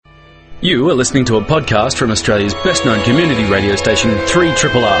You are listening to a podcast from Australia's best-known community radio station,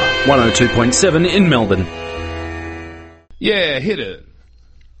 3RRR, 102.7 in Melbourne. Yeah, hit it.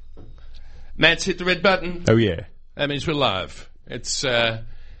 Matt's hit the red button. Oh, yeah. That means we're live. It's that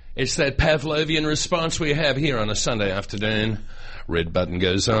Pavlovian response we have here on a Sunday afternoon. Red button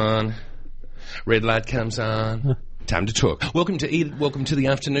goes on. Red light comes on. Time to talk. Welcome to the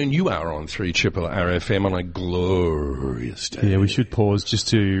afternoon. You are on 3RRR FM on a glorious day. Yeah, we should pause just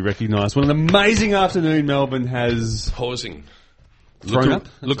to recognise what an amazing afternoon Melbourne has Pausing. thrown up.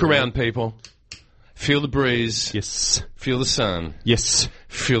 Look around, people. Feel the breeze. Yes. Feel the sun. Yes.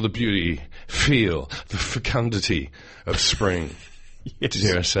 Feel the beauty. Feel the fecundity of spring. Yes.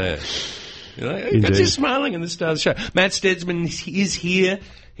 Dare I say it? You know, Indeed. just smiling in the start of the show. Matt Stedsman is here.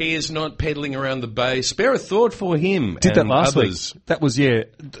 He is not peddling around the bay. Spare a thought for him. Did that and last others. week. That was,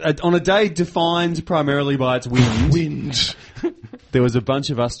 on a day defined primarily by its wind. Wind. There was a bunch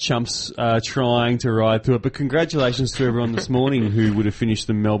of us chumps trying to ride through it. But congratulations to everyone this morning who would have finished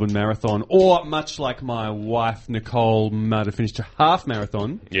the Melbourne Marathon, or much like my wife, Nicole, might have finished a half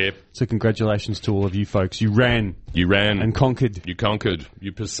marathon. Yep. So congratulations to all of you folks. You ran. You ran. And conquered. You conquered.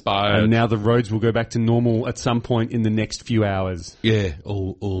 You perspired. And now the roads will go back to normal at some point in the next few hours. Yeah,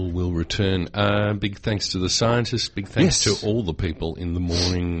 all will return. Big thanks to the scientists. Big thanks to all the people in the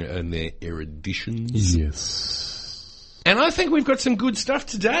morning and their eruditions. Yes. And I think we've got some good stuff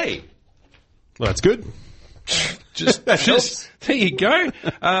today. Well, that's good. Just there you go.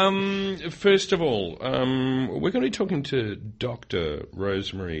 First of all, we're going to be talking to Dr.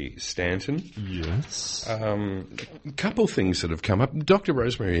 Rosemary Stanton. Yes. A couple of things that have come up. Dr.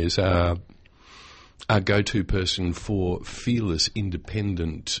 Rosemary is our go-to person for fearless,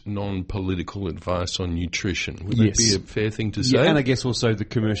 independent, non-political advice on nutrition. Would that be a fair thing to say? Yeah, and I guess also the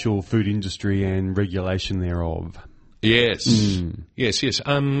commercial food industry and regulation thereof. Yes. Yes.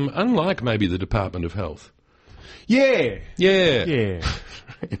 Unlike maybe the Department of Health. Yeah.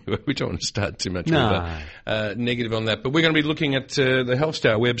 We don't want to start too much with that negative on that. But we're going to be looking at the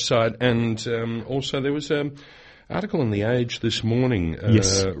HealthStar website, and also there was an article in The Age this morning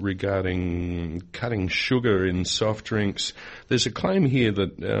regarding cutting sugar in soft drinks. There's a claim here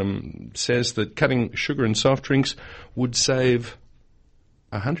that says that cutting sugar in soft drinks would save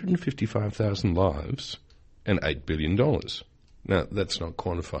 155,000 lives and $8 billion. Now, that's not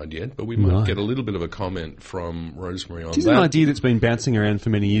quantified yet, but we might get a little bit of a comment from Rosemary on that. It's an idea that's been bouncing around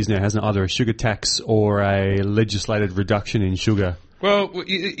for many years now, hasn't it? Either a sugar tax or a legislated reduction in sugar. Well,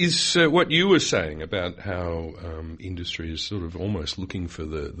 is what you were saying about how industry is sort of almost looking for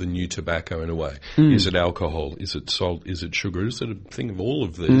the new tobacco in a way. Is it alcohol? Is it salt? Is it sugar? Is it a thing of all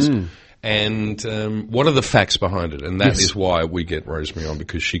of these? And what are the facts behind it? And that is why we get Rosemary on,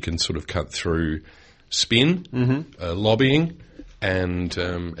 because she can sort of cut through spin, lobbying, and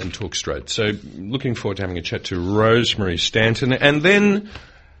talk straight. So looking forward to having a chat to Rosemary Stanton. And then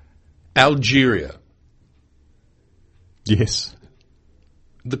Algeria. Yes.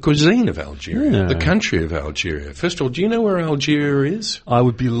 The cuisine of Algeria, the country of Algeria. First of all, do you know where Algeria is? I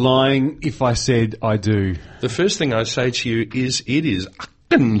would be lying if I said I do. The first thing I say to you is it is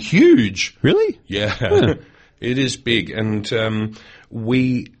fucking huge. Really? Yeah. It is big. And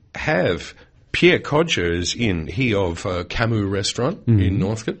we have Pierre Codger is in, he of Camus Restaurant in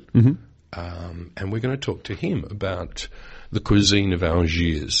Northcote. And we're going to talk to him about the cuisine of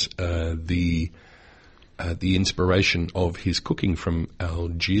Algiers, the inspiration of his cooking from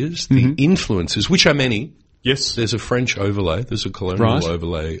Algiers, the influences, which are many. Yes. There's a French overlay, there's a colonial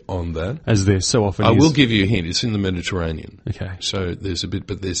overlay on that. As there so often I is. will give you a hint, it's in the Mediterranean. Okay. So there's a bit,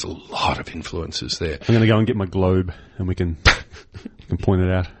 but there's a lot of influences there. I'm going to go and get my globe and we can point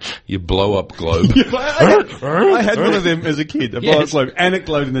it out. You blow up globe. I had one of them as a kid, a blow up globe, and it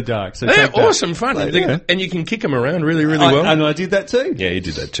glowed in the dark. So They're awesome fun. And you can kick them around really, really well. And I did that too. Yeah, you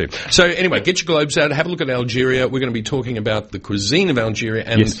did that too. So anyway, get your globes out, have a look at Algeria. We're going to be talking about the cuisine of Algeria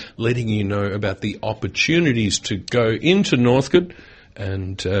and letting you know about the opportunities to go into Northcote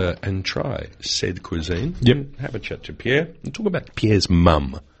and try said cuisine. Yep. Have a chat to Pierre and talk about Pierre's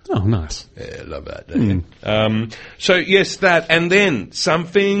mum. Oh, nice. Yeah, love that. So, yes, that. And then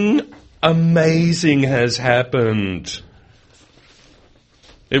something amazing has happened.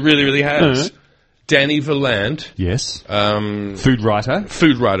 It really, really has. Danny Verland. Yes. Food writer.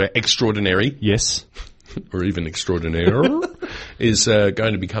 Food writer extraordinary. Yes. Or even extraordinaire. Is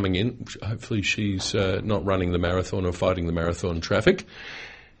going to be coming in. Hopefully she's not running the marathon or fighting the marathon traffic.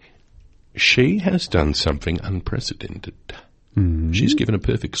 She has done something unprecedented. She's given a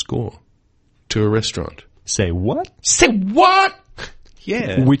perfect score to a restaurant. Say what? Say what?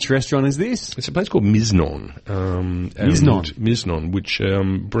 Yeah. Which restaurant is this? It's a place called Miznon. Miznon. Miznon, which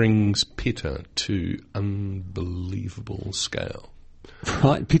brings pitta to unbelievable scale.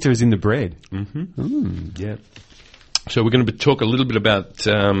 Right, pitta is in the bread. Yeah. So we're going to talk a little bit about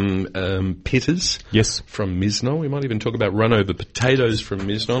pittas Yes. from Miznon. We might even talk about run-over potatoes from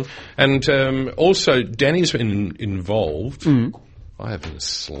Miznon. And also, Danny's been involved, I have in a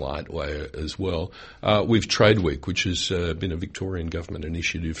slight way as well, with Trade Week, which has been a Victorian government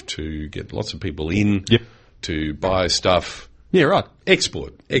initiative to get lots of people in to buy stuff. Yeah, right.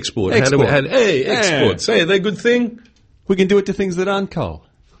 Export. Export. Export. Say, are they a good thing? We can do it to things that aren't coal.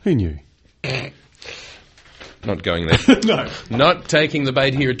 Who knew? Not going there. No. Not taking the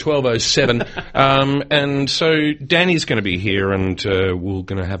bait here at 12:07. And so Danny's going to be here, and we're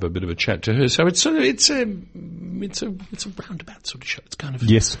going to have a bit of a chat to her. So it's a roundabout sort of show. It's kind of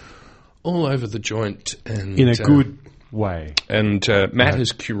all over the joint, and in a good way. And Matt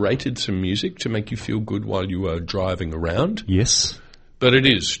has curated some music to make you feel good while you are driving around. Yes. But it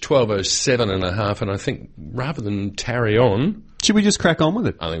is 12:07.5, and I think rather than tarry on, should we just crack on with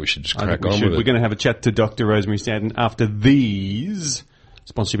it? I think we should just crack on with it. We're going to have a chat to Dr. Rosemary Stanton after these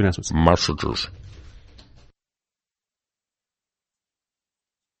sponsorship announcements. Messages.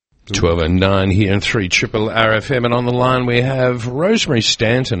 12:09 here in 3 Triple RFM, and on the line we have Rosemary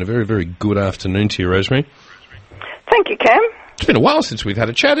Stanton. A very, very good afternoon to you, Rosemary. Thank you, Cam. It's been a while since we've had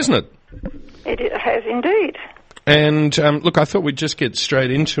a chat, isn't it? It has indeed. And look, I thought we'd just get straight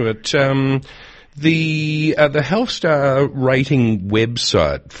into it. The HealthStar rating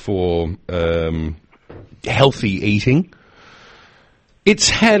website for healthy eating, it's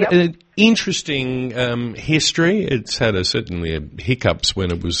had an interesting history. It's had certainly hiccups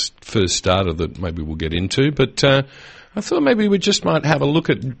when it was first started that maybe we'll get into, but I thought maybe we just might have a look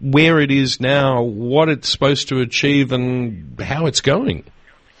at where it is now, what it's supposed to achieve, and how it's going.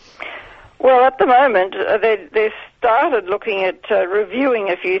 Well, at the moment, they started looking at reviewing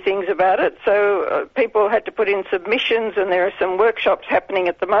a few things about it. So people had to put in submissions, and there are some workshops happening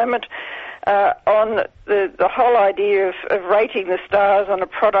at the moment on the whole idea of rating the stars on a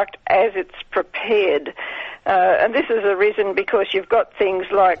product as it's prepared. And this has arisen because you've got things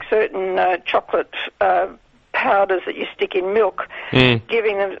like certain chocolate powders that you stick in milk,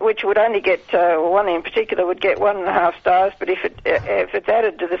 giving them, which would only get one in particular would get 1.5 stars, but if it's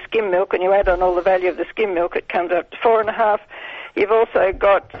added to the skim milk and you add on all the value of the skim milk, it comes up to 4.5. You've also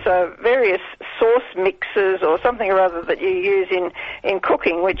got various sauce mixes or something or other that you use in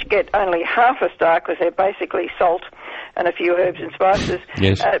cooking, which get only half a star because they're basically salt and a few herbs and spices.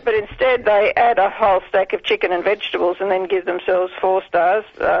 Yes. But instead they add a whole stack of chicken and vegetables and then give themselves 4 stars,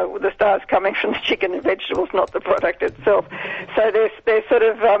 with the stars coming from the chicken and vegetables, not the product itself. So they're sort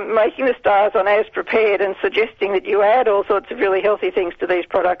of making the stars on as prepared and suggesting that you add all sorts of really healthy things to these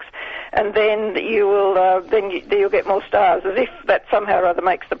products, and then you will you'll get more stars, as if that somehow or other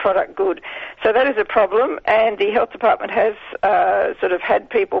makes the product good. So that is a problem, and the health department has sort of had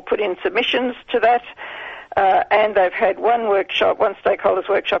people put in submissions to that. And they've had one stakeholders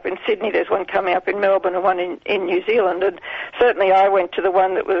workshop in Sydney. There's one coming up in Melbourne and one in New Zealand. And certainly I went to the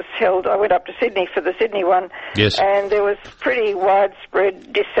one that was held. I went up to Sydney for the Sydney one. Yes. And there was pretty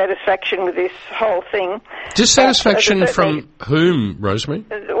widespread dissatisfaction with this whole thing. Dissatisfaction from whom, Rosemary?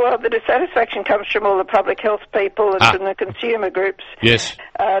 Well, the dissatisfaction comes from all the public health people and from the consumer groups. Yes.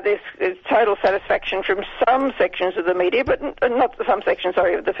 There's total satisfaction from some sections of the media, but not some sections,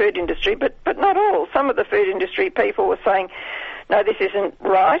 of the food industry, but not all. Some of the food industry people were saying, no, this isn't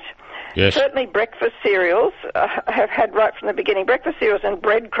right. Yes. Certainly breakfast cereals have had right from the beginning. Breakfast cereals and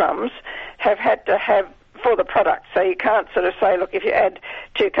breadcrumbs have had to have for the product. So you can't sort of say, look, if you add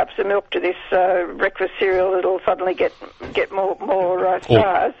 2 cups of milk to this breakfast cereal, it'll suddenly get more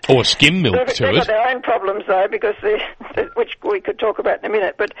stars. Or skim milk to They've it. got their own problems, though, because which we could talk about in a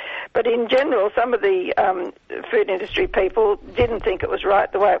minute. But in general, some of the food industry people didn't think it was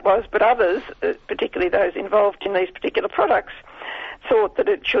right the way it was, but others, particularly those involved in these particular products, thought that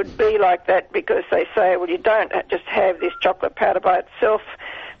it should be like that, because they say, well, you don't just have this chocolate powder by itself,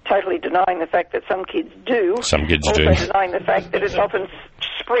 totally denying the fact that some kids do. Some kids also do. Also denying the fact that it's often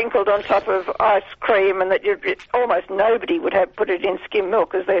sprinkled on top of ice cream, and that almost nobody would have put it in skim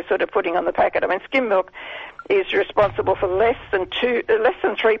milk, as they're sort of putting on the packet. I mean, skim milk is responsible for less than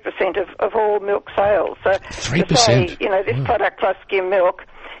 3% of all milk sales. So 3%. To say, this product plus skim milk,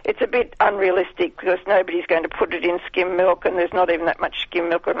 it's a bit unrealistic, because nobody's going to put it in skim milk, and there's not even that much skim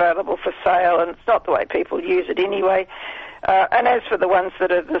milk available for sale, and it's not the way people use it anyway. And as for the ones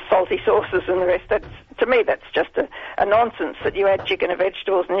that are the salty sauces and the rest, to me that's just a nonsense that you add chicken and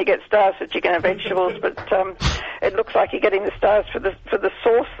vegetables and you get stars for chicken and vegetables, but it looks like you're getting the stars for the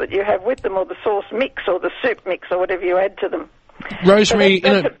sauce that you have with them, or the sauce mix, or the soup mix, or whatever you add to them. Rosemary,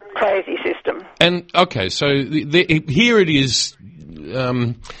 so that's a crazy system. And okay, so here it is,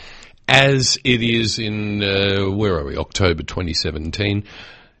 as it is in where are we? October 2017.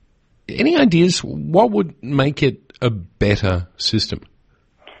 Any ideas what would make it a better system?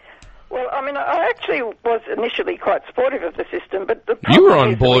 Well, I mean, I actually was initially quite supportive of the system, but you were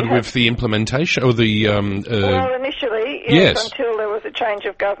on board with the implementation, or the... well, initially, yes, until there was a change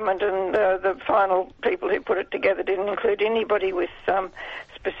of government, and the final people who put it together didn't include anybody with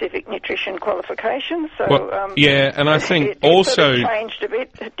specific nutrition qualifications. So, well, yeah, and I think it also... sort of changed a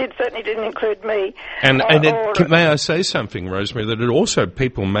bit. It certainly didn't include me. And may I say something, Rosemary, that it also,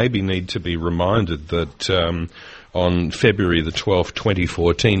 people maybe need to be reminded that... on February the 12th,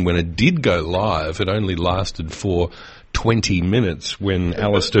 2014, when it did go live, it only lasted for 20 minutes when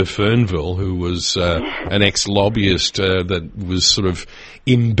Alistair Fernville, who was an ex-lobbyist that was sort of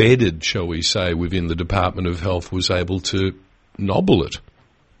embedded, shall we say, within the Department of Health, was able to nobble it.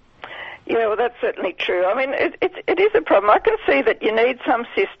 Yeah, well, that's certainly true. I mean, it is a problem. I can see that you need some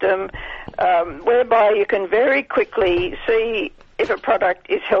system whereby you can very quickly see if a product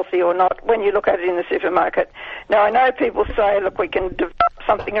is healthy or not when you look at it in the supermarket. Now, I know people say, look, we can develop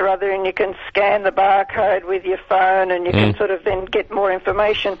something or other and you can scan the barcode with your phone and you can sort of then get more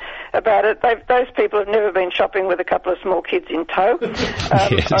information about it. Those people have never been shopping with a couple of small kids in tow.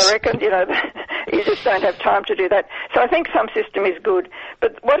 Yes. I reckon, you just don't have time to do that. So I think some system is good.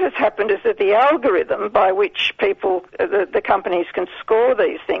 But what has happened is that the algorithm by which people, the companies can score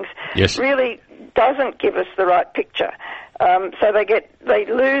these things really doesn't give us the right picture. So they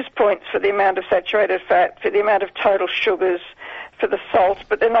lose points for the amount of saturated fat, for the amount of total sugars, for the salt,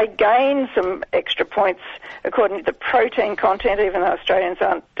 but then they gain some extra points according to the protein content, even though Australians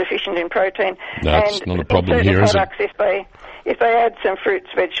aren't deficient in protein. No, it's not a problem here, is it? If they add some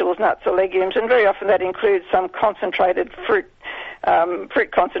fruits, vegetables, nuts or legumes, and very often that includes some concentrated fruit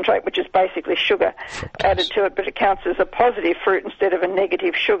concentrate, which is basically sugar added to it, but it counts as a positive fruit instead of a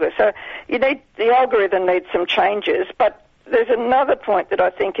negative sugar. So the algorithm needs some changes, but there's another point that I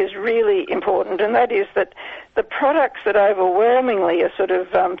think is really important, and that is that the products that overwhelmingly are sort of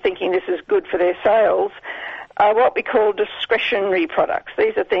thinking this is good for their sales are what we call discretionary products.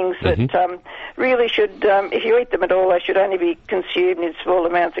 These are things that really should, if you eat them at all, they should only be consumed in small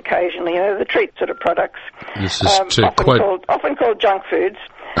amounts occasionally. The treat sort of products, this is often called junk foods.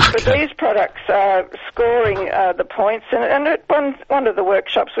 Okay. But these products are scoring the points, and at one of the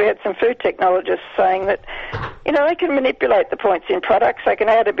workshops we had some food technologists saying that, they can manipulate the points in products. They can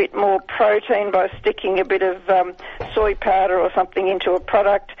add a bit more protein by sticking a bit of soy powder or something into a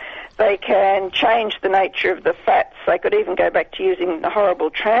product. They can change the nature of the fats. They could even go back to using the horrible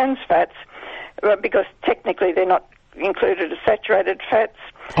trans fats because technically they're not included as saturated fats.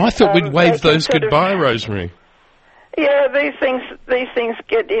 I thought we'd wave those goodbye, Rosemary. Yeah, these things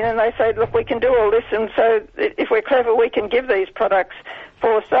get in and they say, look, we can do all this, and so if we're clever, we can give these products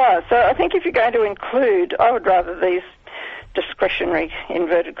 4 stars. So I think if you're going to include, I would rather these discretionary,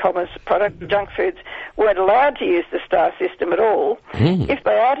 inverted commas, junk foods weren't allowed to use the star system at all. If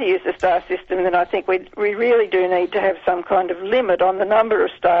they are to use the star system, then I think we really do need to have some kind of limit on the number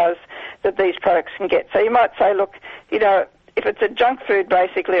of stars that these products can get. So you might say, look, if it's a junk food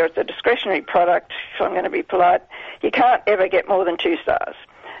basically, or it's a discretionary product, if I'm going to be polite, you can't ever get more than 2 stars.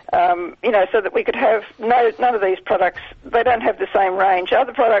 So that we could have none of these products, they don't have the same range.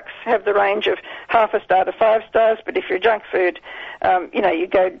 Other products have the range of 0.5 star to 5 stars, but if you're a junk food, you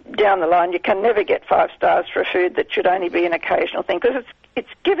go down the line, you can never get 5 stars for a food that should only be an occasional thing, because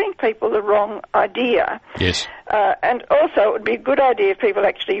it's giving people the wrong idea. Yes. And also it would be a good idea if people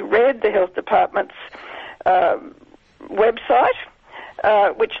actually read the Health Department's website,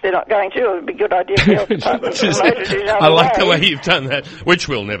 which they're not going to. It would be a good idea for the Health Department to promote it in other I like the ways. way you've done that, which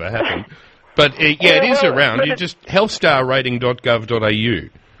will never happen. But, it is around. You just healthstarrating.gov.au.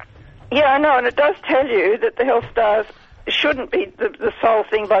 Yeah, I know, and it does tell you that the Health Stars shouldn't be the sole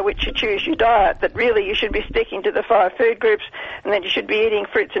thing by which you choose your diet, that really you should be sticking to the 5 food groups, and then you should be eating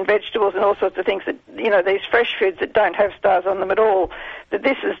fruits and vegetables and all sorts of things that, these fresh foods that don't have stars on them at all, that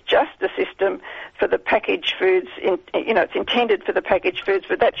this is just a system for the packaged foods, it's intended for the packaged foods,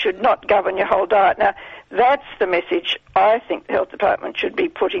 but that should not govern your whole diet. Now, that's the message I think the Health Department should be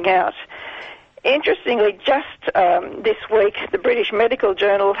putting out. Interestingly, just this week, the British Medical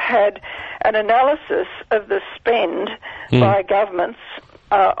Journal had an analysis of the spend by governments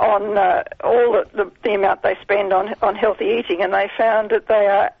on all the amount they spend on healthy eating, and they found that they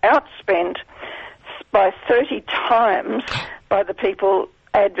are outspent by 30 times by the people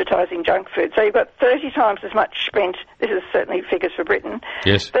advertising junk food. So you've got 30 times as much spent, this is certainly figures for Britain,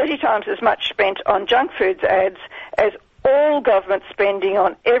 Yes. 30 times as much spent on junk foods ads as all government spending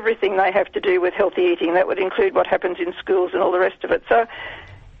on everything they have to do with healthy eating. That would include what happens in schools and all the rest of it. So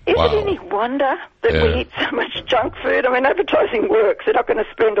is it any wonder that we eat so much junk food? I mean, advertising works. They're not going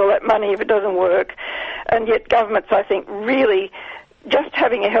to spend all that money if it doesn't work. And yet governments, I think, really, just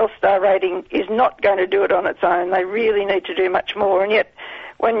having a health star rating is not going to do it on its own. They really need to do much more. And yet,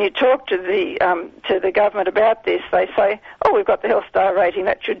 when you talk to the government about this, they say, "Oh, we've got the health star rating,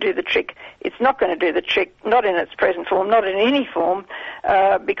 that should do the trick." It's not going to do the trick, not in its present form, not in any form,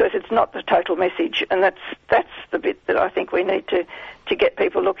 because it's not the total message. And that's the bit that I think we need to get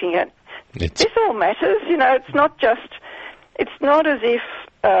people looking at. This all matters, you know. It's not as if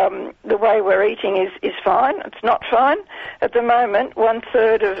the way we're eating is fine. It's not fine. At the moment,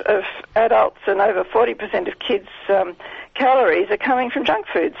 1/3 of adults and over 40% of kids' calories are coming from junk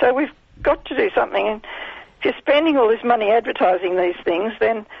food. So we've got to do something. And if you're spending all this money advertising these things,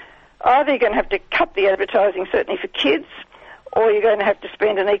 then either you're going to have to cut the advertising, certainly for kids, or you're going to have to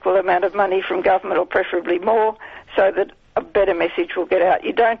spend an equal amount of money from government, or preferably more, so that a better message will get out.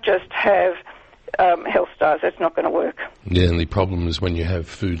 You don't just have health stars. That's not going to work. Yeah, and the problem is when you have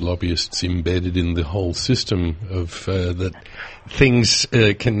food lobbyists embedded in the whole system of that things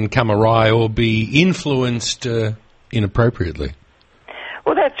can come awry or be influenced inappropriately.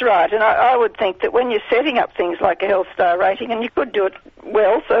 Well, that's right, and I would think that when you're setting up things like a health star rating, and you could do it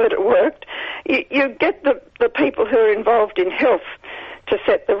well so that it worked, you get the people who are involved in health to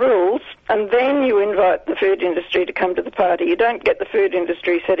set the rules, and then you invite the food industry to come to the party. You don't get the food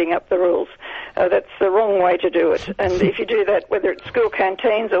industry setting up the rules. That's the wrong way to do it. And if you do that, whether it's school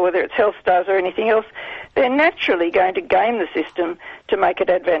canteens or whether it's health stars or anything else, they're naturally going to game the system to make it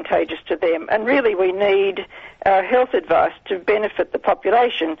advantageous to them. And really we need our health advice to benefit the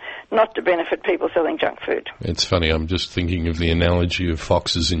population, not to benefit people selling junk food. It's funny, I'm just thinking of the analogy of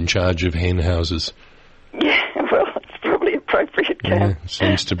foxes in charge of hen houses. Yeah, well, it's probably appropriate, Cam. Yeah,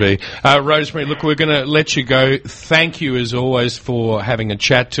 seems to be. Rosemary, look, we're going to let you go. Thank you, as always, for having a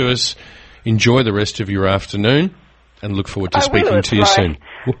chat to us. Enjoy the rest of your afternoon, and look forward to speaking to you soon.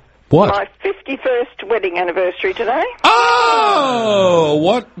 What? My 51st wedding anniversary today. Oh,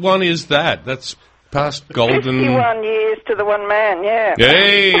 what one is that? That's past golden... 51 years to the one man, yeah.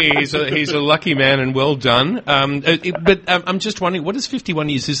 Hey, he's a lucky man, and well done. But I'm just wondering, what is 51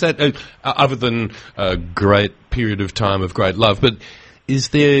 years? Is that, other than a great period of time of great love, but is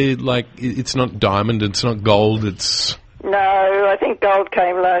there, like, it's not diamond, it's not gold, it's... No, I think gold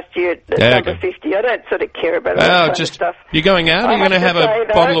came last year at number 50. I don't sort of care about all that kind of stuff. You're going out? Are you going to have a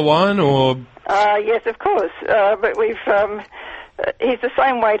bottle of wine, or...? Yes, of course. But we've... he's the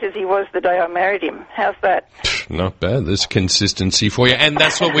same weight as he was the day I married him. How's that? Not bad. There's consistency for you. And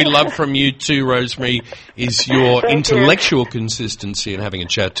that's what we love from you too, Rosemary, is your intellectual consistency and having a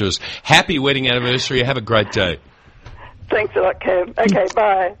chat to us. Happy wedding anniversary. Have a great day. Thanks a lot, Cam. Okay,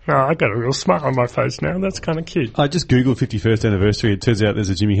 bye. Oh, I got a real smile on my face now. That's kind of cute. I just Googled 51st anniversary. It turns out there's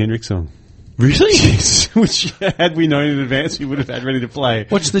a Jimi Hendrix song. Really? Yes. Which, had we known in advance, we would have had ready to play.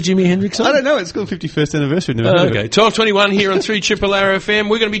 What's the Jimi Hendrix song? I don't know. It's called 51st anniversary. Okay. 12:21 here on 3RRR FM.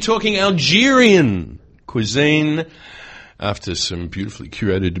 We're going to be talking Algerian cuisine after some beautifully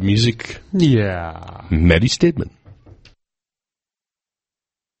curated music. Yeah. Maddie Stedman.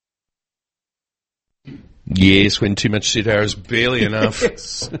 Yes, when too much sitar is barely enough.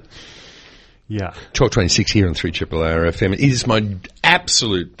 Yes. Yeah. 12:26 here on 3RRR FM. It is my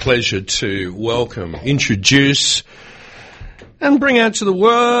absolute pleasure to welcome, introduce, and bring out to the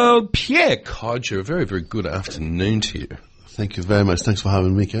world Pierre Codger. A very, very good afternoon to you. Thank you very much. Thanks for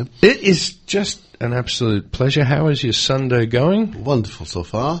having me, Ken. It is just an absolute pleasure. How is your Sunday going? Wonderful so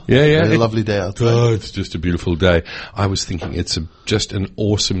far. Yeah. Very lovely day outside. Oh, it's just a beautiful day. I was thinking it's just an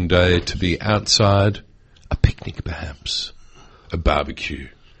awesome day to be outside, a picnic perhaps, a barbecue.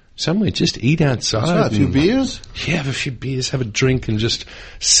 Somewhere, just eat outside. That's right, a few beers? Yeah, have a few beers, have a drink, and just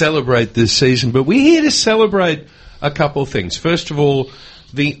celebrate this season. But we're here to celebrate a couple of things. First of all,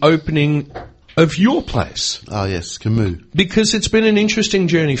 the opening of your place. Ah, yes, Camus. Because it's been an interesting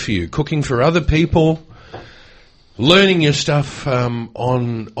journey for you, cooking for other people, learning your stuff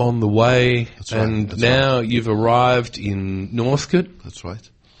on the way. That's right. And now you've arrived in Northcote. That's right.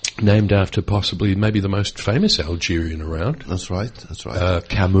 Named after possibly maybe the most famous Algerian around. That's right.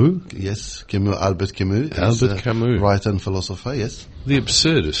 Camus. Yes, Camus, Albert Camus. Albert Camus. Writer and philosopher, yes. The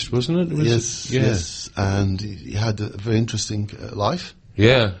absurdist, wasn't it? Yes. And he had a very interesting life.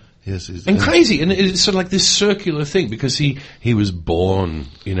 Yeah. Yes, And crazy, and it's sort of like this circular thing, because he was born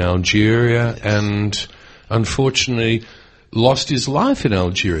in Algeria and unfortunately lost his life in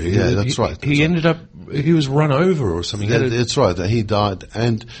Algeria. Yeah, that's right. He ended up, he was run over or something. That's right. He died,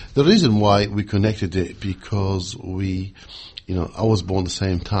 and the reason why we connected it, because I was born the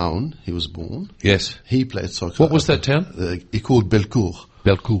same town he was born. Yes. He played soccer. What was that town? He called Belcourt.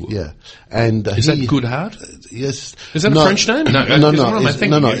 Belcourt. Yeah, and is that Goodhart? Yes. Is that a French name? No.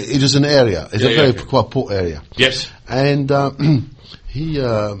 It is an area. It's a very quite poor area. Yes. And I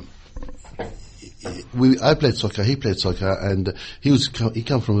played soccer. He played soccer, and he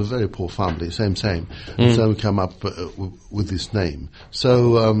come from a very poor family. Same. And so we come up with this name.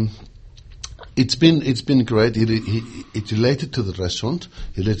 So. It's been great. It related to the restaurant,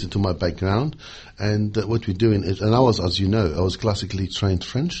 related to my background, and what we're doing is, and I was, as you know, I was classically trained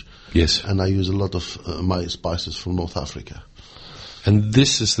French. Yes. And I use a lot of my spices from North Africa. And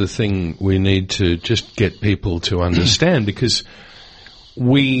this is the thing we need to just get people to understand, because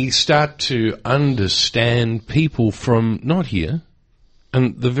we start to understand people from not here,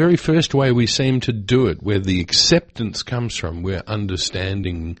 and the very first way we seem to do it, where the acceptance comes from, where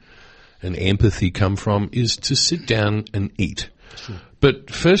understanding and empathy come from, is to sit down and eat. Sure. But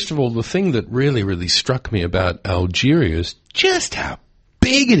first of all, the thing that really, really struck me about Algeria is just how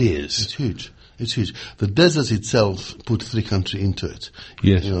big it is. It's huge. It's huge. The desert itself put 3 countries into it.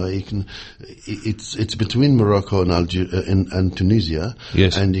 Yes. It's between Morocco and Algeria and Tunisia.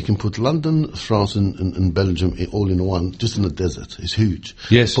 Yes. And you can put London, France, and Belgium all in one, just in the desert. It's huge.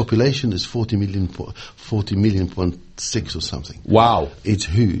 Yes. The population is 40 million. 6 or something. Wow. It's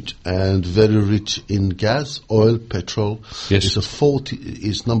huge and very rich in gas, oil, petrol. Yes.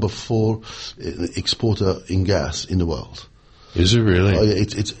 It's number 4 exporter in gas in the world. Is it really? Oh, yeah,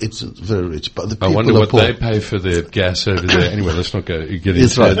 it's very rich. But the people I wonder what poor. they pay for their gas over there. Anyway, let's not get into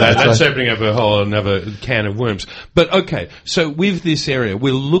right, that. That's opening up a whole another can of worms. But okay, so with this area,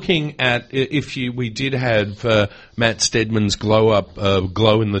 we're looking at, we did have Matt Stedman's glow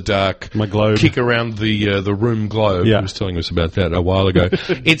in the dark, my globe, kick around the room globe. Yeah. He was telling us about that a while ago.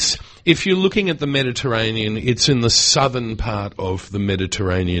 If you're looking at the Mediterranean, it's in the southern part of the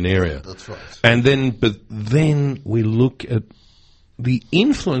Mediterranean area. That's right. And then we look at the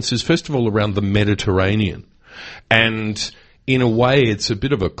influences, first of all, around the Mediterranean. And in a way, it's a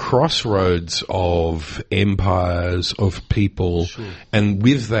bit of a crossroads of empires, of people. Sure. And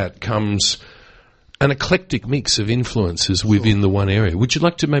with that comes an eclectic mix of influences within the one area. Would you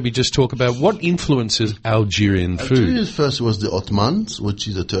like to maybe just talk about what influences Algerian food? Algerian first was the Ottomans, which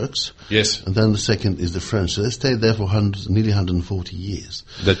is the Turks. Yes. And then the second is the French. So they stayed there for nearly 140 years.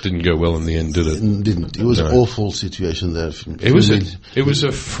 That didn't go well in the end, did it? It didn't. It was an awful situation there. It was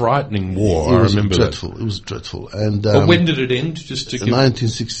a frightening war. I remember dreadful. that. It was dreadful. And but when did it end? Just to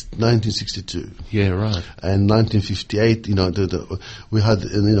 1962. Yeah, right. And 1958. We had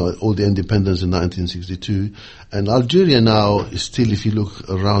all the independence in 1962, and Algeria now is still, if you look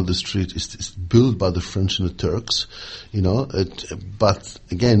around the street, is built by the French and the Turks, but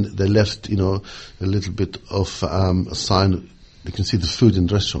again they left a little bit of a sign. You can see the food in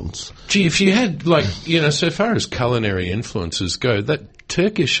restaurants. Gee, if you had so far as culinary influences go, that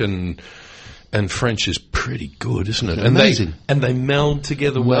Turkish and French is pretty good, isn't it? Amazing. And they meld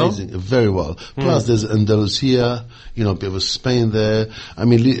together well? Amazing, very well. Plus there's Andalusia, a bit of Spain there. I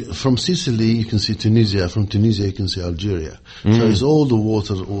mean, from Sicily you can see Tunisia, from Tunisia you can see Algeria. So it's all the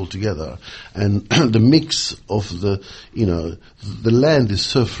water all together. And the mix of the land is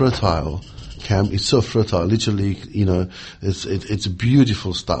so fertile. It's so fertile, literally, it's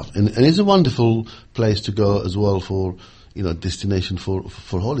beautiful stuff. And it's a wonderful place to go as well for, destination for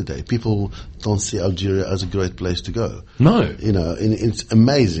holiday. People don't see Algeria as a great place to go. No. And it's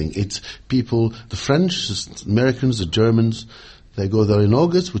amazing. It's people, the French, the Americans, the Germans, they go there in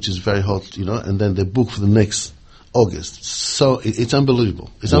August, which is very hot, and then they book for the next August. So it's unbelievable.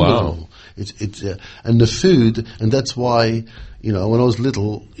 It's unbelievable. It's and the food, and that's why, when I was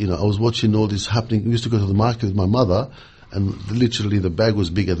little, I was watching all this happening. We used to go to the market with my mother, and literally the bag was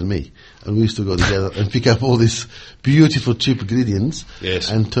bigger than me. And we used to go together and pick up all these beautiful, cheap ingredients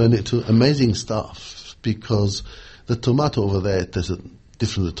and turn it to amazing stuff, because the tomato over there tastes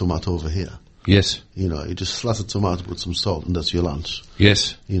different than the tomato over here. Yes. You just slice a tomato with some salt and that's your lunch.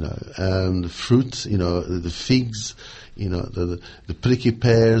 Yes. And the fruit, the figs, the pricky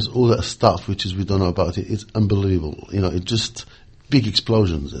pears, all that stuff, which is we don't know about it. It's unbelievable. It just big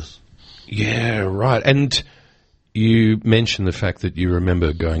explosions. Yes. Yeah, right. And you mentioned the fact that you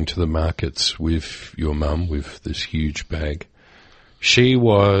remember going to the markets with your mum with this huge bag. She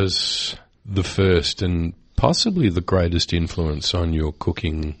was the first and possibly the greatest influence on your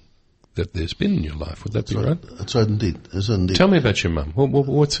cooking that there's been in your life. Would that be right? That's right indeed. That's right indeed. Tell me about your mum.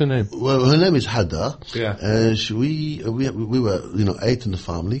 What's her name? Well, her name is Hada. Yeah. We were, 8 in the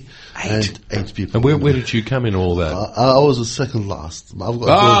family. 8? And 8 people. And where did you come in all that? I was the second last.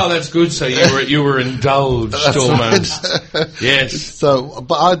 That's good. So you were indulged almost. Right. Yes. So,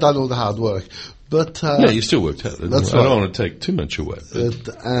 but I'd done all the hard work. But you still worked hard. That's I right. don't want to take too much away.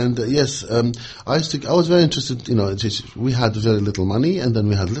 Yes, I was very interested. We had very little money, and then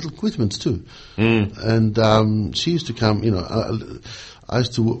we had little equipment too. And she used to come. We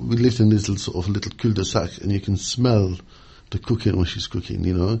lived in this little cul-de-sac, and you can smell the cooking when she's cooking.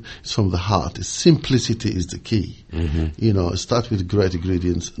 It's from the heart. Simplicity is the key. Start with great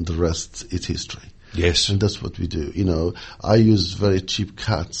ingredients, and the rest is history. Yes. And that's what we do. I use very cheap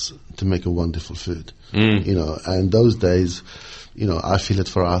cuts to make a wonderful food. And those days, I feel it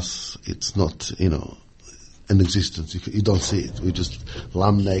for us, it's not, in existence. You don't see it. We just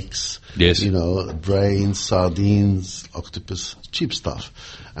lamb necks, yes. Brains, sardines, octopus, cheap stuff.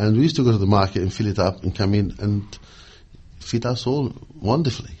 And we used to go to the market and fill it up and come in and feed us all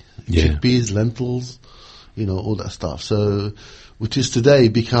wonderfully. Yeah. Chickpeas, lentils, all that stuff. So, which is today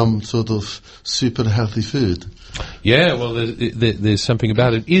become sort of super healthy food. Yeah, well, there's something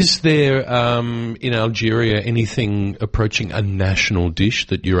about it. Is there, in Algeria, anything approaching a national dish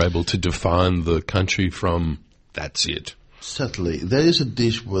that you're able to define the country from? That's it. Certainly. There is a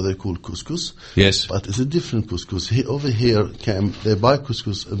dish where they call couscous. Yes. But it's a different couscous. Over here, they buy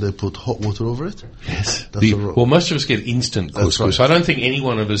couscous and they put hot water over it. Yes. Most of us get instant couscous. Right. I don't think any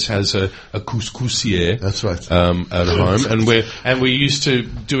one of us has a couscousier. That's right. At home. And we're used to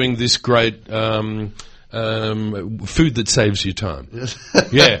doing this great, food that saves you time. Yes.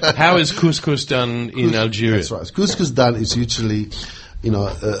 Yeah. How is couscous done in Algeria? That's right. Couscous done is usually,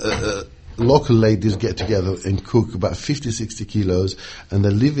 local ladies get together and cook about 50, 60 kilos, and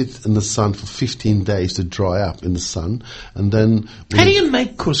they leave it in the sun for 15 days to dry up in the sun, and then. How do you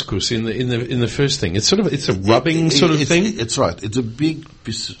make couscous in the first thing? It's it's a rubbing thing. It's right. It's a big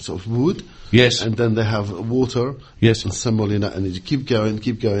piece of wood. Yes. And then they have water. Yes. And semolina, and you keep going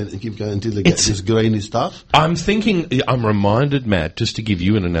until they get this grainy stuff. I'm reminded, Matt, just to give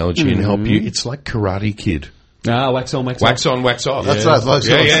you an analogy and help you. It's like Karate Kid. Wax on, wax off. Wax on, wax off. That's right, wax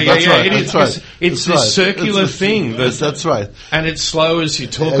off. That's right. It is. It's this circular thing. That's right. And it's slow as you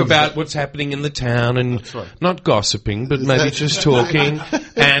talk about what's happening in the town and not gossiping, but maybe just talking.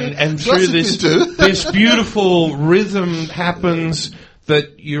 And through this beautiful rhythm happens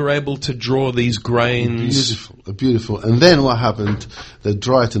that you're able to draw these grains. Beautiful. And then what happened, they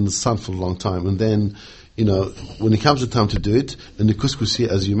dry it in the sun for a long time, and then when it comes to time to do it, in the couscous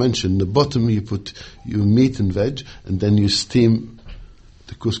here, as you mentioned, in the bottom you put your meat and veg, and then you steam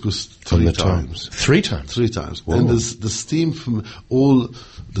the couscous 3 times. 3 times? 3 times. Whoa. And the steam from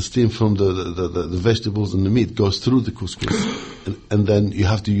the vegetables and the meat goes through the couscous. and then you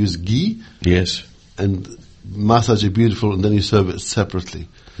have to use ghee. Yes. And massage it beautiful, and then you serve it separately.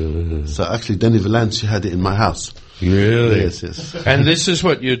 So actually, Denny Valence, she had it in my house. Really? Yes. And this is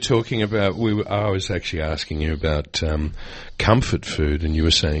what you're talking about. I was actually asking you about comfort food, and you were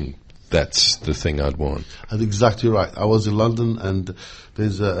saying that's the thing I'd want. That's exactly right. I was in London, and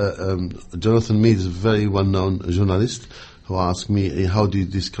there's Jonathan Mead, is a very well-known journalist, who asked me, how do you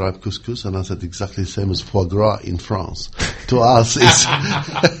describe couscous? And I said exactly the same as foie gras in France. To us, and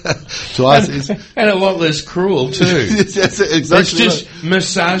a lot less cruel too. Yes, exactly. It's just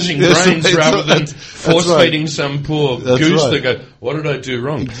massaging brains rather than force-feeding some poor goose that go, what did I do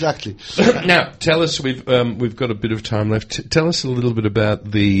wrong? Exactly. Now, tell us, we've got a bit of time left. Tell us a little bit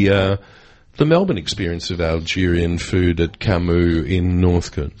about the Melbourne experience of Algerian food at Camus in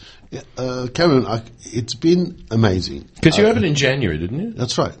Northcote. Yeah, Cameron, it's been amazing. Because you opened in January, didn't you?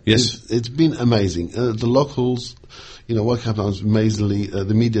 That's right. Yes. It's been amazing. The locals, what happens amazingly.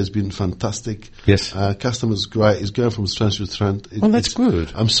 The media has been fantastic. Yes. Customers great. It's going from strength to strength. That's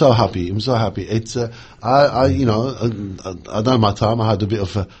good. I'm so happy. It's, I done my time. I had a bit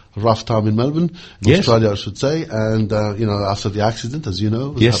of a rough time in Melbourne, Australia, I should say. And, after the accident, as you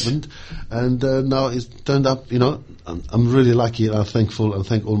know, it happened. And, now it's turned up, I'm really lucky and I'm thankful, and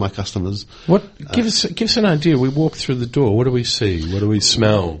thank all my customers. Give us an idea. We walk through the door. What do we see? What do we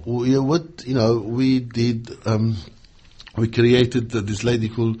smell? We did, we created this lady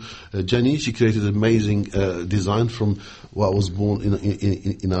called Jenny. She created an amazing design from what was born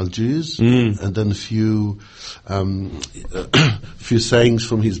in Algiers, and then a few sayings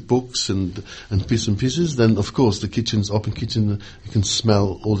from his books and bits and pieces. Then, of course, the kitchen's open kitchen. You can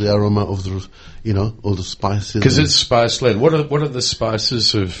smell all the aroma of all the spices. Because it's spice-led. What are the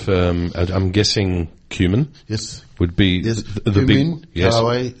spices of? I'm guessing cumin Yes. would be Yes, the cumin, big... Yes.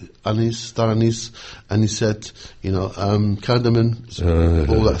 caraway, anise, star anise, anisette, cardamom,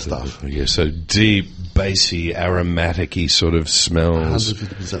 all that stuff. Yeah, so deep, bassy, aromatic-y sort of smells.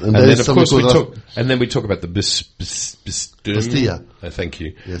 150%. And then, of course, we talk about the Pastilla. Thank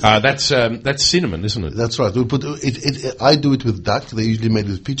you. Yes. That's cinnamon, isn't it? That's right. We put it. I do it with duck. They usually made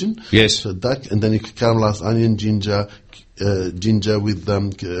with pigeon. Yes. So duck, and then you caramelize onion, ginger with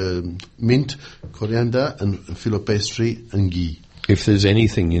mint, coriander, and filo pastry and ghee. If there's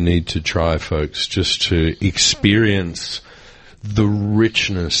anything you need to try, folks, just to experience the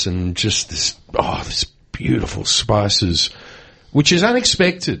richness and just this beautiful spices, which is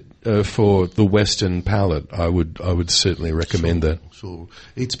unexpected for the Western palate, I would certainly recommend that. Sure,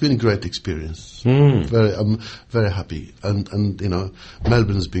 it's been a great experience. I'm very happy, and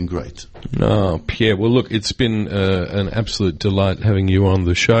Melbourne has been great. No, Pierre. Well, look, it's been an absolute delight having you on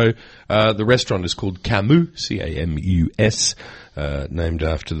the show. The restaurant is called Camus, Camus, named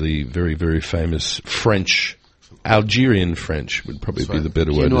after the very, very famous French, Algerian French would probably be the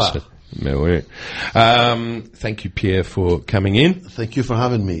better word. Thank you, Pierre, for coming in. Thank you for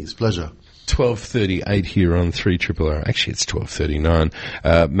having me. It's a pleasure. 12:38 here on 3RRR. Actually, it's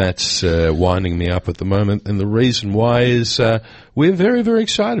 12:39. Matt's winding me up at the moment, and the reason why is we're very, very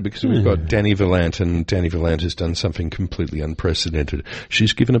excited because we've got Dani Valent, and Dani Valent has done something completely unprecedented.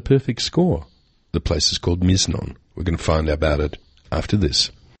 She's given a perfect score. The place is called Miznon. We're going to find out about it after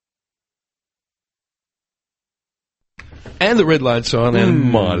this. And the red light's on,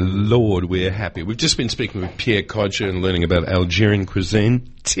 and my lord, we're happy. We've just been speaking with Pierre Codger and learning about Algerian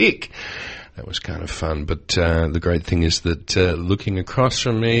cuisine. Tick! That was kind of fun, but the great thing is that looking across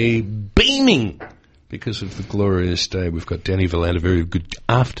from me, beaming because of the glorious day, we've got Dani Valent. A very good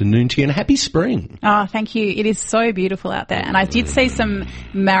afternoon to you, and happy spring. Oh, thank you. It is so beautiful out there. And I did see some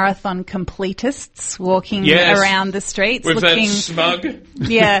marathon completists walking around the streets. With looking, that smug?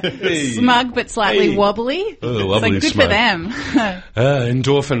 Yeah, smug but slightly wobbly. Oh, lovely, so good smug. for them.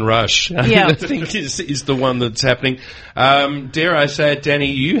 Endorphin rush, Yeah. I think is the one that's happening. Dare I say it,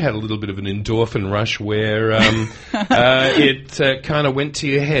 Dani, you had a little bit of an endorphin rush where it kind of went to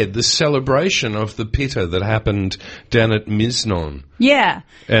your head, the celebration of the pitta that happened down at Miznon. Yeah.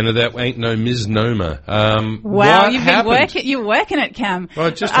 And that ain't no misnomer. Wow, you're working it, Cam. Well,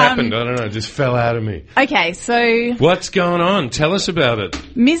 it just happened. I don't know. It just fell out of me. Okay, so... What's going on? Tell us about it.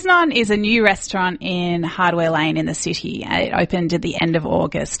 Miznon is a new restaurant in Hardware Lane in the city. It opened at the end of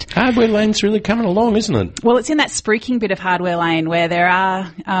August. Hardware Lane's really coming along, isn't it? Well, it's in that spruiking bit of Hardware Lane where there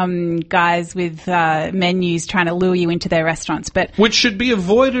are guys with menus trying to lure you into their restaurants. But which should be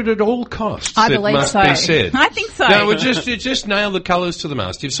avoided at all costs, I believe must so. be said. I think so. No, just nail the colours to the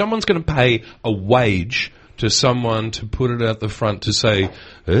mast. If someone's going to pay a wage to someone to put it out the front to say,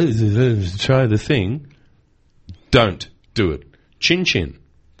 try the thing, don't do it. Chin chin.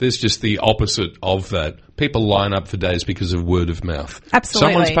 There's just the opposite of that. People line up for days because of word of mouth.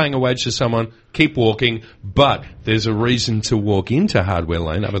 Absolutely. Someone's paying a wage to someone, keep walking, but there's a reason to walk into Hardware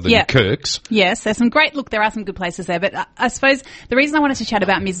Lane other than Kirk's. Yes, there are some good places there, but I suppose the reason I wanted to chat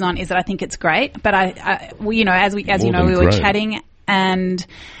about Miznon is that I think it's great, but we were chatting, and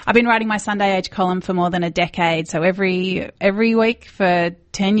I've been writing my Sunday Age column for more than a decade. So every week for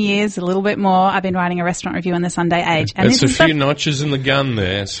 10 years, a little bit more, I've been writing a restaurant review in the Sunday Age. And that's a few notches in the gun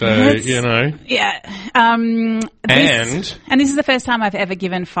there, so, Yeah. And this is the first time I've ever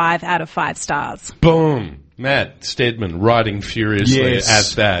given 5 out of 5 stars. Boom. Matt Stedman writing furiously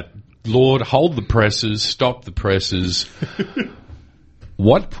at that. Lord, hold the presses, stop the presses.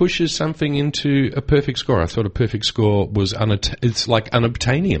 What pushes something into a perfect score? I thought a perfect score was it's like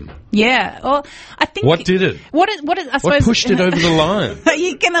unobtainium. Yeah. Well, I think... What did it? What pushed it over the line? Are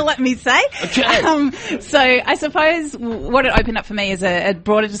you going to let me say? Okay. So I suppose what it opened up for me is a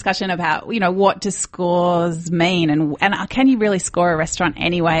broader discussion about, what do scores mean and can you really score a restaurant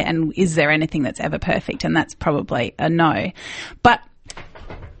anyway, and is there anything that's ever perfect? And that's probably a no. But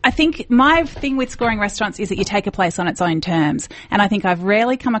I think my thing with scoring restaurants is that you take a place on its own terms. And I think I've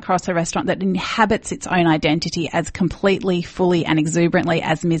rarely come across a restaurant that inhabits its own identity as completely, fully and exuberantly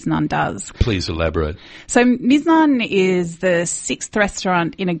as Miznon does. Please elaborate. So Miznon is the 6th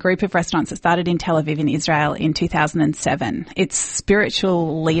restaurant in a group of restaurants that started in Tel Aviv in Israel in 2007. Its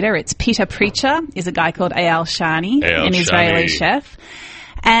spiritual leader, its Pitta preacher, is a guy called Eyal Shani, an Israeli chef.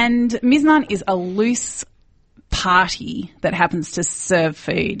 And Miznon is a loose party that happens to serve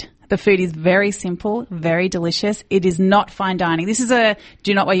food. The food is very simple, very delicious. It is not fine dining. This is a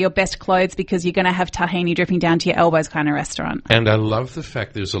do not wear your best clothes because you're going to have tahini dripping down to your elbows kind of restaurant. And I love the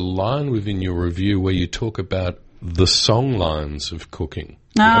fact there's a line within your review where you talk about the song lines of cooking.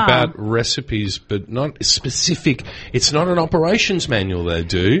 about recipes, but not specific. It's not an operations manual they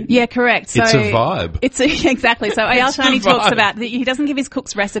do. Yeah, correct. So it's a vibe. Exactly. So Eyal It's a Shani talks vibe. about, he doesn't give his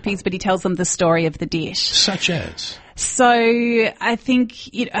cooks recipes, but he tells them the story of the dish. Such as? So I think,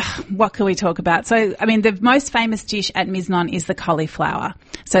 what can we talk about? So, I mean, the most famous dish at Miznon is the cauliflower.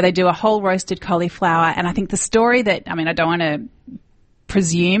 So they do a whole roasted cauliflower, and I think the story that, I mean, I don't want to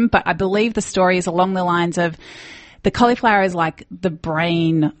presume, but I believe the story is along the lines of the cauliflower is like the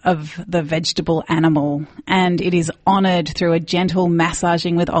brain of the vegetable animal, and it is honoured through a gentle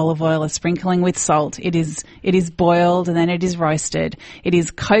massaging with olive oil, a sprinkling with salt. It is boiled and then it is roasted. It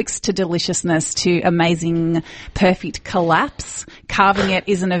is coaxed to deliciousness, to amazing, perfect collapse. Carving it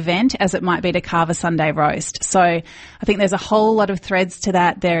is an event, as it might be to carve a Sunday roast. So I think there's a whole lot of threads to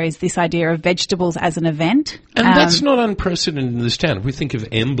that. There is this idea of vegetables as an event. And that's not unprecedented in this town. If we think of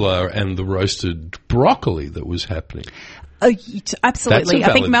Embla and the roasted broccoli that was happening. Absolutely. That's a I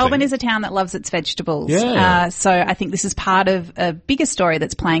think valid Melbourne thing. is a town that loves its vegetables. Yeah. So I think this is part of a bigger story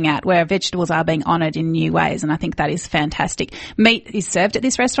that's playing out where vegetables are being honoured in new ways, and I think that is fantastic. Meat is served at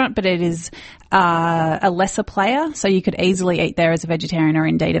this restaurant, but it is a lesser player, so you could easily eat there as a vegetarian or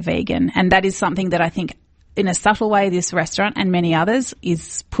indeed a vegan. And that is something that I think in a subtle way this restaurant and many others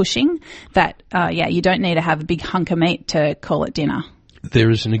is pushing, that, you don't need to have a big hunk of meat to call it dinner.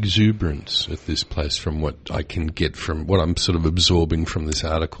 There is an exuberance at this place from what I can get from what I'm sort of absorbing from this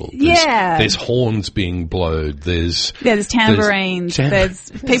article. There's horns being blowed. There's tambourines.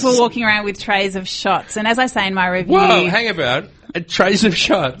 There's people walking around with trays of shots. And as I say in my review... Whoa, hang about. Trays of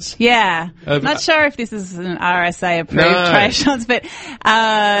shots. Yeah. Not sure if this is an RSA-approved tray of shots, but...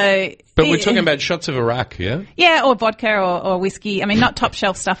 But we're talking about shots of Iraq, yeah? Yeah, or vodka or whiskey. I mean, not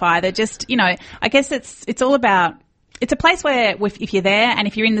top-shelf stuff either. Just, I guess it's all about... It's a place where if you're there and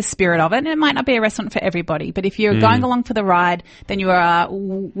if you're in the spirit of it, and it might not be a restaurant for everybody, but if you're going along for the ride, then you are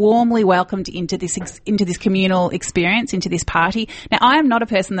warmly welcomed into this communal experience, into this party. Now, I am not a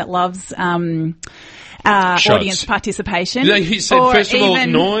person that loves audience participation. Yeah, he said, first of all,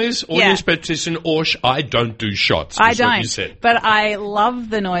 even, noise, audience participation, or I don't do shots. I don't. What you said. But I love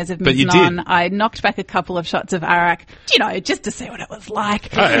the noise of But you Miznon. did. I knocked back a couple of shots of arak, just to see what it was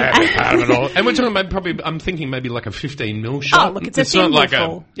like. Part of it all. And we're talking about I'm thinking maybe like a 15 mil shot. Oh, look, it's a not like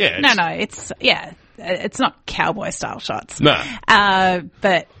full. It's not cowboy style shots. No.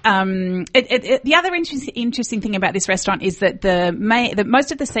 But the other interesting thing about this restaurant is that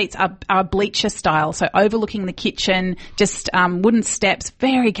most of the seats are bleacher style, so overlooking the kitchen, just wooden steps,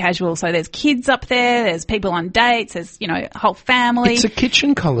 very casual. So there's kids up there, there's people on dates, there's whole family. It's a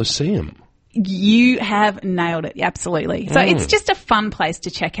kitchen coliseum. You have nailed it, absolutely. So it's just a fun place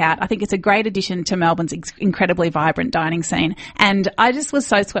to check out. I think it's a great addition to Melbourne's incredibly vibrant dining scene. And I just was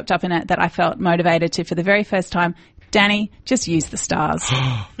so swept up in it that I felt motivated to, for the very first time, Danny, just use the stars.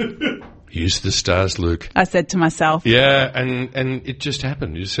 Use the stars, Luke. I said to myself. Yeah, and it just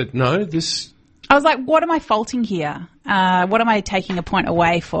happened. You said, no, this... I was like, what am I faulting here? What am I taking a point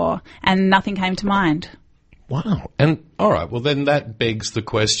away for? And nothing came to mind. Wow. And all right, well then that begs the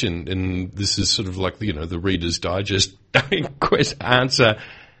question, and this is sort of like the Reader's Digest answer.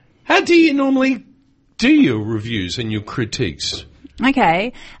 How do you normally do your reviews and your critiques?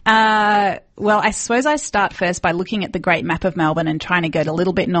 Okay. Well, I suppose I start first by looking at the great map of Melbourne and trying to go a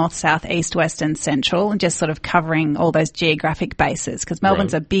little bit north, south, east, west and central, and just sort of covering all those geographic bases, because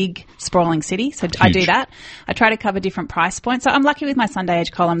Melbourne's a big, sprawling city, so huge. I do that. I try to cover different price points. So I'm lucky with my Sunday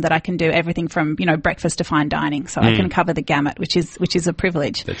Edge column that I can do everything from, breakfast to fine dining, so I can cover the gamut, which is a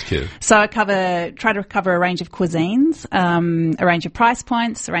privilege. That's cute. So I try to cover a range of cuisines, a range of price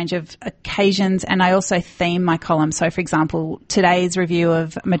points, a range of occasions, and I also theme my column. So, for example, today's review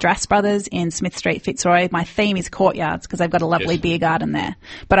of Madras Brothers in Smith Street, Fitzroy, my theme is courtyards because they've got a lovely beer garden there.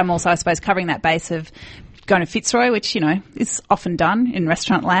 But I'm also, I suppose, covering that base of going to Fitzroy, which, is often done in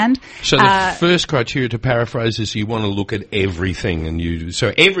restaurant land. So the first criteria, to paraphrase, is you want to look at everything, and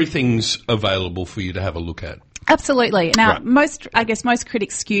so everything's available for you to have a look at. Absolutely. Now, Right. most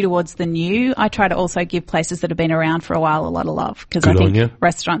critics skew towards the new. I try to also give places that have been around for a while a lot of love, because I Good on think you.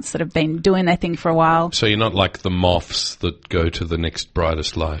 restaurants that have been doing their thing for a while. So you're not like the moths that go to the next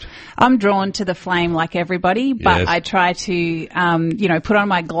brightest light. I'm drawn to the flame like everybody, but Yes. I try to, put on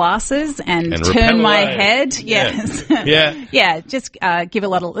my glasses and And turn repel my away. head. Yeah. Yes. Yeah. Yeah, just give a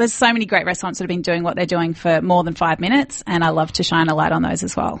lot of... There's so many great restaurants that have been doing what they're doing for more than 5 minutes, and I love to shine a light on those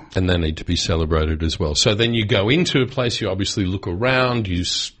as well. And they need to be celebrated as well. So then you go into a place, you obviously look around, you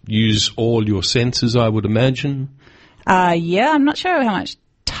use all your senses, I would imagine. I'm not sure how much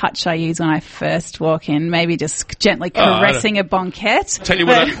touch I use when I first walk in. Maybe just gently caressing a banquette. Tell you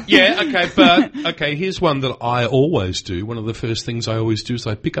what, here's one that I always do. One of the first things I always do is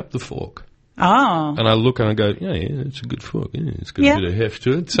I pick up the fork. Oh. And I look and I go, yeah, it's a good fork. Yeah, it's got a bit of heft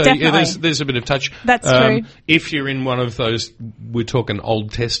to it. So there's a bit of touch. That's true. If you're in one of those, we're talking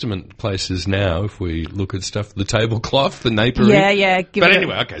Old Testament places now, if we look at stuff, the tablecloth, the napery. Yeah.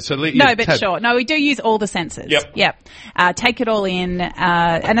 Sure. No, we do use all the senses. Yep. Take it all in.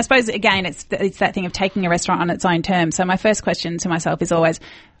 And I suppose, again, it's that thing of taking a restaurant on its own terms. So my first question to myself is always,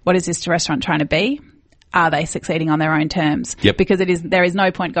 what is this restaurant trying to be? Are they succeeding on their own terms? Yep. Because there is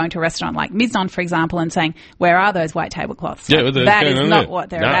no point going to a restaurant like Miznon, for example, and saying, where are those white tablecloths? Yeah, that is not what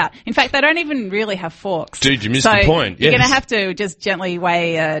they're about. In fact, they don't even really have forks. Dude, you missed the point. You're going to have to just gently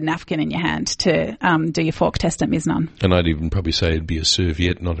weigh a napkin in your hand to do your fork test at Miznon. And I'd even probably say it'd be a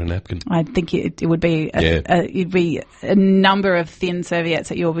serviette, not a napkin. I think it would be it'd be a number of thin serviettes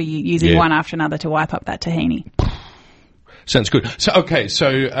that you'll be using one after another to wipe up that tahini. Sounds good.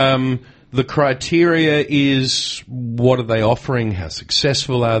 So, the criteria is, what are they offering? How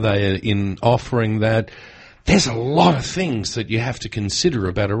successful are they in offering that? There's a lot of things that you have to consider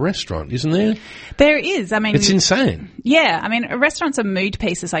about a restaurant, isn't there? There is. I mean, it's insane. Yeah. I mean, restaurants are mood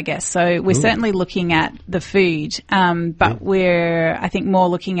pieces, I guess. So we're certainly looking at the food, but we're, I think, more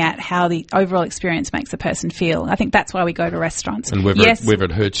looking at how the overall experience makes the person feel. I think that's why we go to restaurants. And whether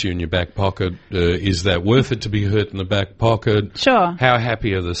it hurts you in your back pocket, is that worth it to be hurt in the back pocket? Sure. How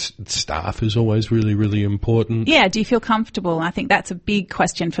happy are the staff is always really, really important. Yeah. Do you feel comfortable? I think that's a big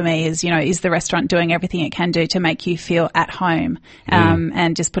question for me is, is the restaurant doing everything it can do to make you feel at home,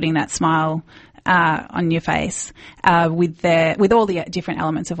 and just putting that smile on your face with all the different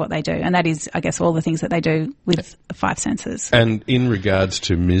elements of what they do, and that is, I guess, all the things that they do with the five senses. And in regards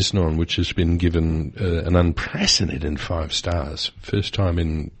to Miznon, which has been given an unprecedented 5 stars, first time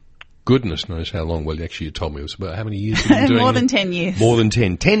in goodness knows how long. Well, actually, you told me it was about how many years? Have you been doing More than 10 years. More than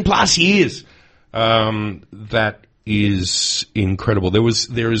 10 plus years. That is incredible.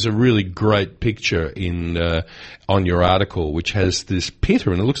 There is a really great picture in on your article which has this pita,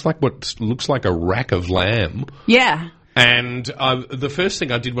 and it looks like a rack of lamb. Yeah. And the first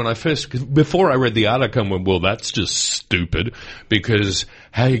thing I did before I read the article, I went, well, that's just stupid, because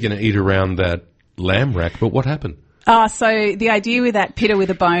how are you going to eat around that lamb rack? But what happened? So the idea with that pita with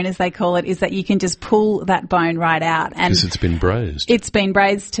a bone, as they call it, is that you can just pull that bone right out. Because it's been braised. It's been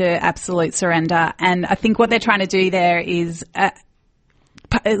braised to absolute surrender. And I think what they're trying to do there is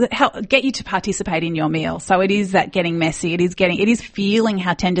get you to participate in your meal. So it is that getting messy. It is feeling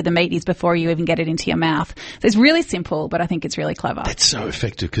how tender the meat is before you even get it into your mouth. So it's really simple, but I think it's really clever. That's so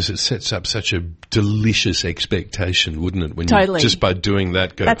effective because it sets up such a delicious expectation, wouldn't it? When totally. You just by doing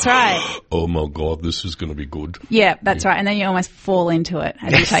that go, that's right. Oh my God, this is going to be good. Yeah, that's right. And then you almost fall into it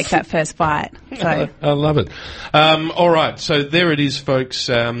as you take that first bite. So I love it. All right. So there it is, folks.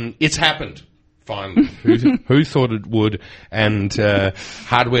 It's happened. Finally. Who thought it would? And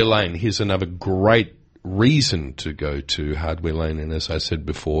Hardware Lane, here's another great reason to go to Hardware Lane. And as I said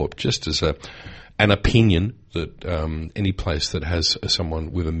before, just as an opinion that any place that has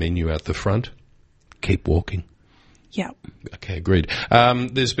someone with a menu out the front, keep walking. Yeah. Okay, agreed.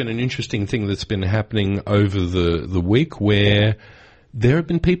 There's been an interesting thing that's been happening over the week where there have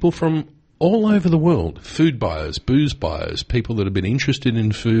been people from all over the world, food buyers, booze buyers, people that have been interested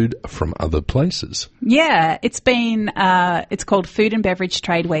in food from other places. Yeah, it's called Food and Beverage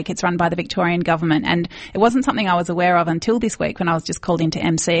Trade Week. It's run by the Victorian government, and it wasn't something I was aware of until this week when I was just called in to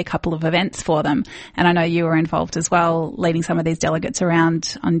MC a couple of events for them. And I know you were involved as well, leading some of these delegates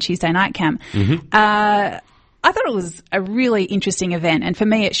around on Tuesday Night Camp. Mm-hmm. I thought it was a really interesting event, and for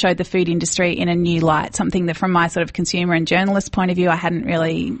me it showed the food industry in a new light, something that from my sort of consumer and journalist point of view I hadn't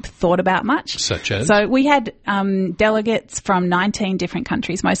really thought about much. Such as? So we had delegates from 19 different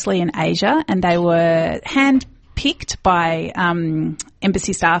countries, mostly in Asia, and they were hand-picked by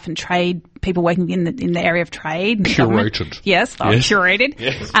embassy staff and trade people working in the area of trade. Curated. Yes, they were curated.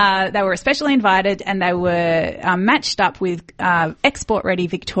 Yes. They were especially invited, and they were matched up with export-ready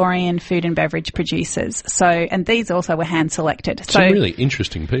Victorian food and beverage producers. So, and these also were hand-selected. Some really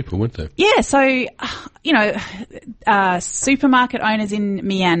interesting people, weren't they? Yeah. So, supermarket owners in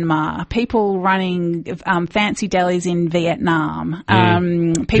Myanmar, people running fancy delis in Vietnam,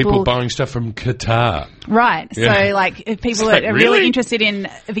 people buying stuff from Qatar. Right. Yeah. So, like, people that are really interested in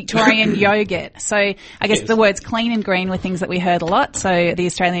Victorian yogurt yogurt. So I guess the words clean and green were things that we heard a lot. So the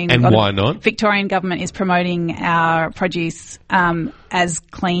Australian And why not? Victorian government is promoting our produce as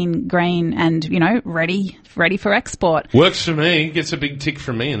clean, green, and ready for export. Works for me. Gets a big tick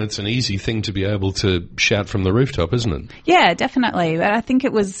from me, and it's an easy thing to be able to shout from the rooftop, isn't it? Yeah, definitely. But I think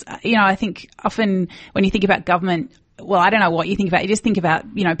it was, I think often when you think about government, well, I don't know what you think about. You just think about,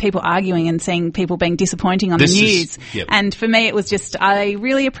 people arguing and seeing people being disappointing on the news. Yep. And for me, it was just, I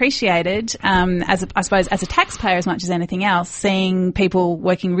really appreciated, as a taxpayer as much as anything else, seeing people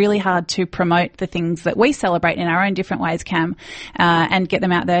working really hard to promote the things that we celebrate in our own different ways, Cam, and get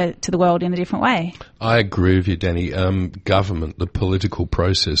them out there to the world in a different way. I agree with you, Danny. Government, the political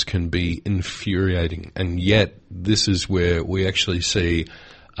process can be infuriating, and yet this is where we actually see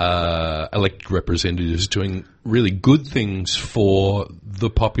elected representatives doing really good things for the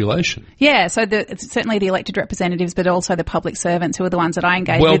population. Yeah, so it's certainly the elected representatives, but also the public servants who are the ones that I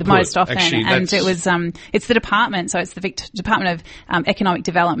engage with most often. Actually, and it was it's the department, so it's the Department of Economic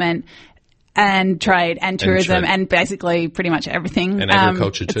Development and Trade and Tourism and basically pretty much everything. And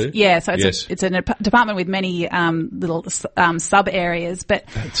agriculture too? Yeah, so it's a department with many little sub areas, but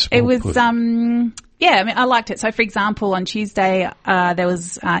it was yeah, I mean, I liked it. So, for example, on Tuesday, there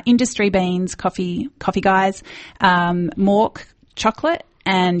was Industry Beans, coffee guys, Mork Chocolate,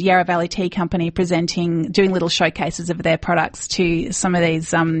 and Yarra Valley Tea Company doing little showcases of their products to some of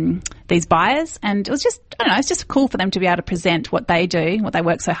these buyers. And it was just, I don't know, it's just cool for them to be able to present what they do, what they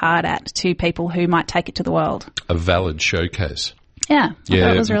work so hard at, to people who might take it to the world. A valid showcase. Yeah, I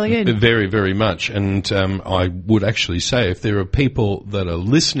thought it was really good. Very, very much. And I would actually say if there are people that are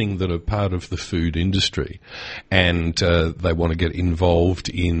listening that are part of the food industry and they want to get involved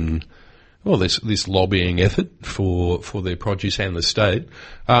in this lobbying effort for their produce and the state,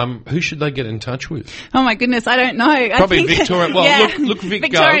 who should they get in touch with? Oh my goodness, I don't know. Probably Victoria. Well, yeah, look Vic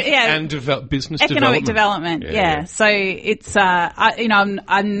Victoria, Gov and business economic development. Yeah. So it's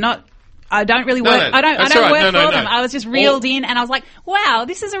I don't really work. I don't work for them. I was just reeled in, and I was like, "Wow,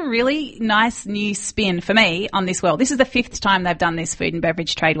 this is a really nice new spin for me on this world." This is the 5th time they've done this Food and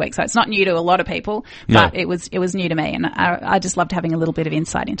Beverage Trade Week, so it's not new to a lot of people, but it was new to me, and I just loved having a little bit of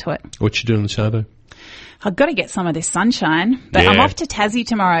insight into it. What you doing this Saturday? I've got to get some of this sunshine, but I'm off to Tassie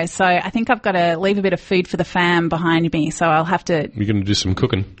tomorrow, so I think I've got to leave a bit of food for the fam behind me. So I'll have to. You're going to do some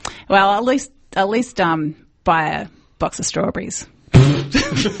cooking. Well, at least buy a box of strawberries.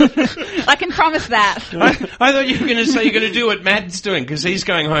 I can promise that. I thought you were going to say you're going to do what Matt's doing, because he's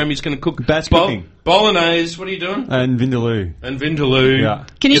going home, he's going to cook cooking. Bolognese. What are you doing? And Vindaloo. Yeah.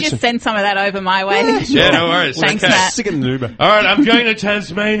 Can you just send some of that over my way? Yeah, no worries. Thanks, okay. Matt. Stick it in an Uber. All right, I'm going to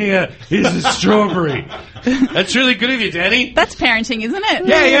Tasmania. Here's a strawberry. That's really good of you, Danny. That's parenting, isn't it?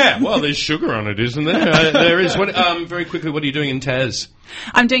 Yeah. Well, there's sugar on it, isn't there? There is. Very quickly, what are you doing in Tas?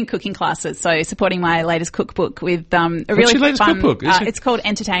 I'm doing cooking classes, so supporting my latest cookbook with a really What's your latest fun. Cookbook? It's called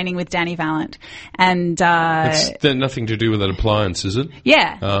Entertaining with Danny Valent, and it's nothing to do with an appliance, is it?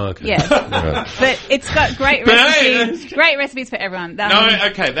 Yeah. Oh, okay. Yeah. Right. But it's got great recipes. Great recipes for everyone.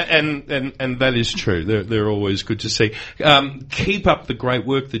 Okay, and that is true. They're always good to see. Keep up the great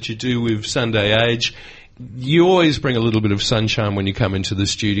work that you do with Sunday Age. You always bring a little bit of sunshine when you come into the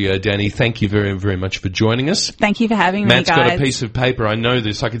studio, Danny. Thank you very, very much for joining us. Thank you for having me, guys. Matt's got a piece of paper. I know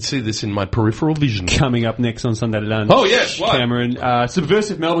this. I can see this in my peripheral vision. Coming up next on Sunday Lunch. Oh, yes. What? Cameron.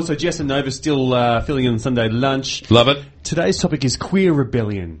 Subversive Melbourne. So Jess and Nova still filling in Sunday Lunch. Love it. Today's topic is queer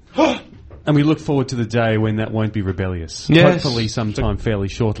rebellion. And we look forward to the day when that won't be rebellious. Yes. Hopefully sometime fairly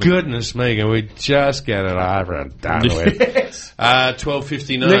shortly. Goodness me, can we just get it over and done with? Yes.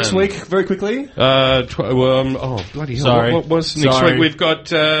 12:59. Next week, very quickly. Bloody hell. Sorry. What's next Sorry. week? We've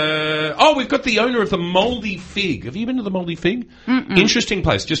got, we've got the owner of the Mouldy Fig. Have you been to the Mouldy Fig? Mm-mm. Interesting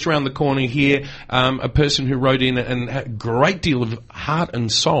place, just around the corner here. A person who wrote in and had a great deal of heart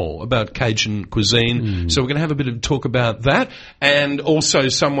and soul about Cajun cuisine. So we're going to have a bit of talk about that. And also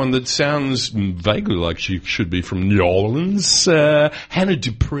someone that sounds vaguely like she should be from New Orleans, Hannah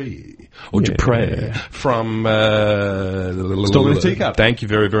Dupree. Dupree from Storm in a Teacup. Thank you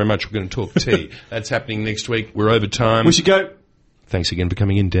very, very much. We're going to talk tea. That's happening next week. We're over time. We should go. Thanks again for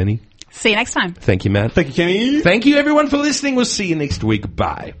coming in, Danny. See you next time. Thank you, Matt. Thank you, Kenny. Thank you, everyone, for listening. We'll see you next week.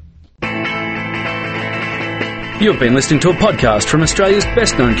 Bye. You've been listening to a podcast from Australia's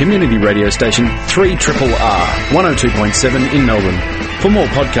best-known community radio station, 3RRR, 102.7 in Melbourne. For more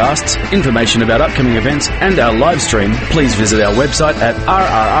podcasts, information about upcoming events and our live stream, please visit our website at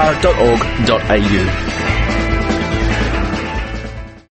rrr.org.au.